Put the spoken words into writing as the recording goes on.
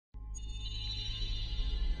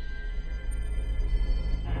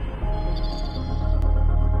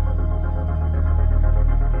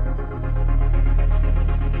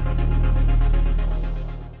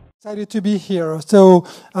Excited to be here. So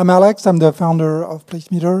I'm Alex, I'm the founder of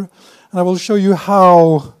Placemeter, and I will show you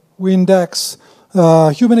how we index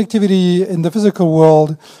human activity in the physical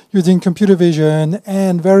world using computer vision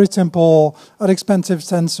and very simple, inexpensive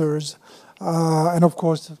sensors, and of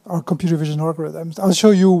course our computer vision algorithms. I'll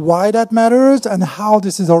show you why that matters and how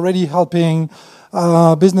this is already helping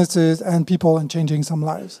businesses and people and changing some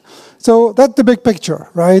lives. So that's the big picture,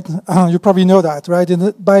 right? You probably know that, right?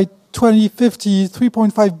 By 2050,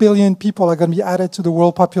 3.5 billion people are going to be added to the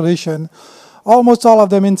world population, almost all of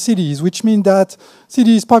them in cities, which means that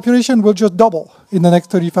cities' population will just double in the next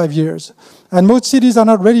 35 years. And most cities are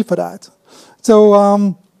not ready for that.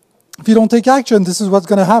 So if you don't take action, this is what's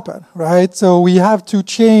going to happen, right? So we have to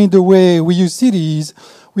change the way we use cities.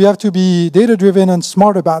 We have to be data-driven and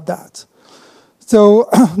smart about that. So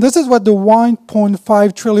this is what the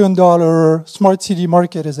 $1.5 trillion smart city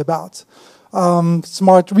market is about.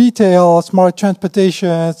 Smart retail, smart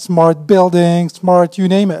transportation, smart buildings, smart you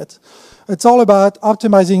name it. It's all about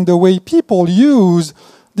optimizing the way people use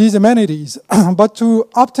these amenities. But to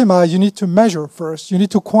optimize, you need to measure first. You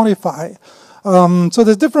need to quantify. So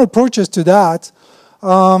there's different approaches to that.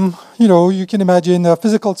 You can imagine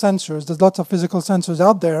physical sensors. There's lots of physical sensors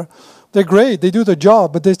out there. They're great. They do the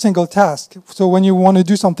job, but they're single task. So when you want to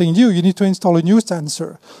do something new, you need to install a new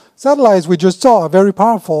sensor. Satellites we just saw are very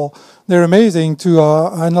powerful. They're amazing to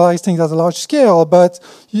analyze things at a large scale, but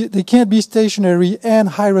they can't be stationary and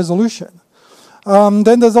high resolution.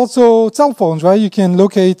 Then there's also cell phones, right? You can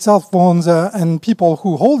locate cell phones and people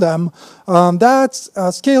who hold them. That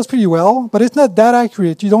scales pretty well, but it's not that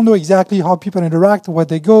accurate. You don't know exactly how people interact, where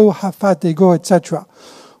they go, how fast they go, etc.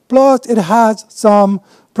 Plus, it has some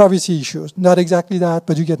privacy issues. Not exactly that,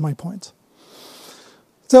 but you get my point.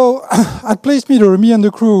 So at Placemeter, me and the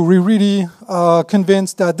crew, we really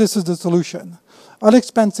convinced that this is the solution.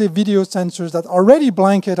 Inexpensive video sensors that already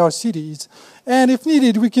blanket our cities. And if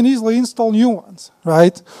needed, we can easily install new ones,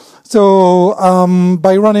 right? So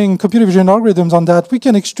by running computer vision algorithms on that, we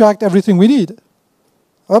can extract everything we need.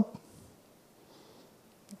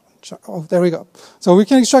 Oh, there we go. So we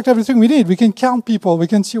can extract everything we need. We can count people. We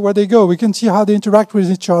can see where they go. We can see how they interact with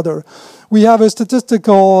each other. We have a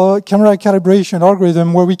statistical camera calibration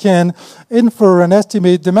algorithm where we can infer and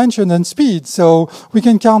estimate dimension and speed. So we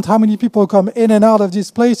can count how many people come in and out of these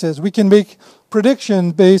places. We can make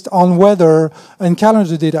predictions based on weather and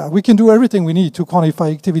calendar data. We can do everything we need to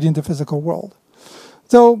quantify activity in the physical world.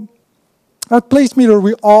 So at Placemeter,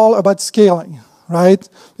 we're all about scaling, right?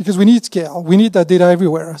 Because we need scale. We need that data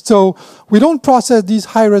everywhere. So we don't process these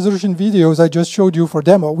high-resolution videos I just showed you for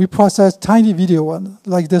demo. We process tiny video one,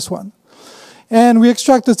 like this one. And we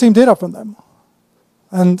extract the same data from them.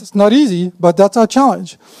 And it's not easy, but that's our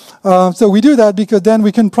challenge. So we do that because then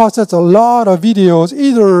we can process a lot of videos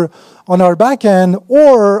either on our back end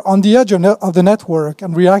or on the edge of the network.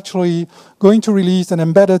 And we're actually going to release an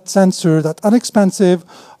embedded sensor that's inexpensive,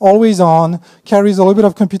 always on, carries a little bit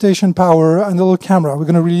of computation power, and a little camera. We're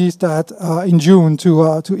going to release that in June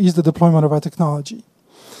to ease the deployment of our technology.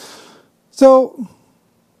 So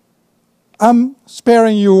I'm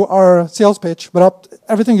sparing you our sales pitch, but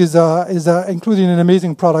everything is included in an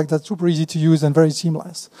amazing product that's super easy to use and very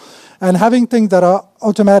seamless. And having things that are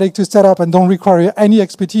automatic to set up and don't require any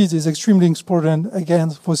expertise is extremely important, again,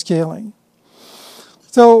 for scaling.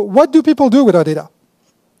 So what do people do with our data?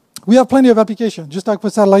 We have plenty of applications. Just like for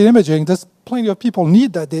satellite imaging, there's plenty of people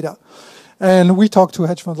need that data. And we talk to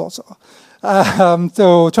hedge funds also.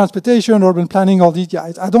 So transportation, urban planning, all these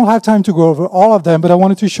guys. I don't have time to go over all of them, but I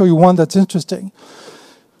wanted to show you one that's interesting.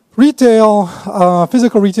 Retail,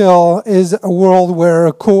 physical retail is a world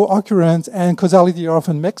where co-occurrence and causality are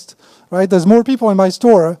often mixed, right? There's more people in my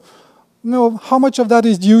store. How much of that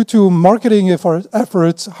is due to marketing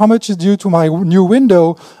efforts, how much is due to my new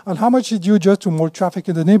window, and how much is due just to more traffic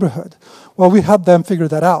in the neighborhood? Well, we help them figure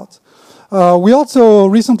that out. We also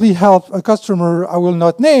recently helped a customer I will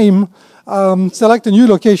not name select a new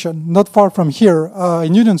location not far from here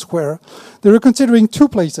in Union Square. They were considering two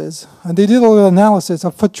places, and they did a little analysis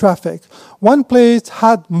of foot traffic. One place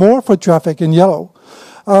had more foot traffic in yellow.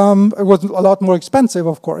 It was a lot more expensive,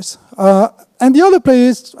 of course. And the other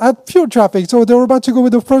place had fewer traffic, so they were about to go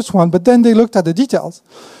with the first one, but then they looked at the details.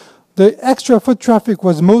 The extra foot traffic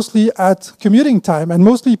was mostly at commuting time and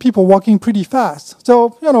mostly people walking pretty fast.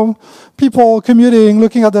 So, people commuting,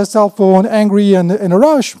 looking at their cell phone, angry and in a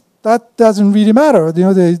rush, that doesn't really matter.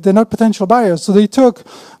 They're not potential buyers. So they took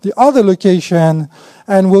the other location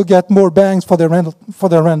and will get more bangs for their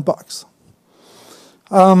rent bucks.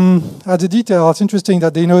 At the detail, it's interesting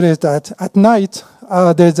that they noticed that at night,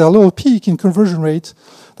 there's a little peak in conversion rate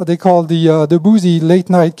that they call the boozy late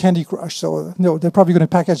night Candy Crush. So they're probably going to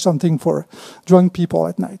package something for drunk people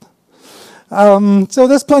at night. So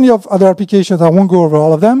there's plenty of other applications. I won't go over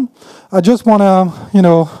all of them. I just want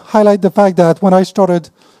to, highlight the fact that when I started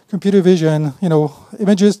computer vision,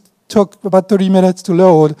 images took about 30 minutes to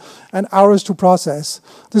load and hours to process.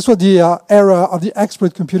 This was the era of the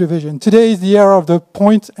expert computer vision. Today is the era of the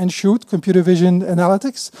point and shoot computer vision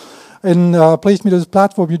analytics. In Placemeter's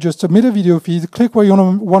platform, you just submit a video feed, click where you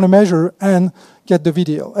want to measure, and get the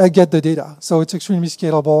get the data. So it's extremely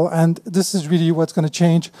scalable, and this is really what's going to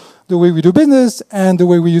change the way we do business and the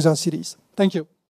way we use our cities. Thank you.